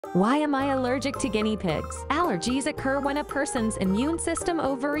Why am I allergic to guinea pigs? Allergies occur when a person's immune system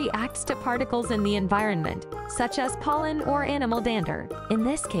overreacts to particles in the environment, such as pollen or animal dander. In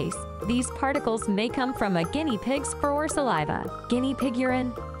this case, these particles may come from a guinea pig's fur or saliva. Guinea pig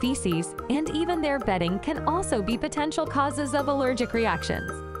urine, feces, and even their bedding can also be potential causes of allergic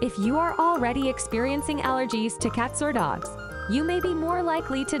reactions. If you are already experiencing allergies to cats or dogs, you may be more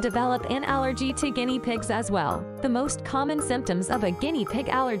likely to develop an allergy to guinea pigs as well. The most common symptoms of a guinea pig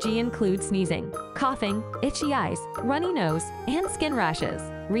allergy include sneezing, coughing, itchy eyes, runny nose, and skin rashes.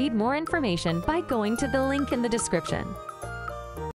 Read more information by going to the link in the description.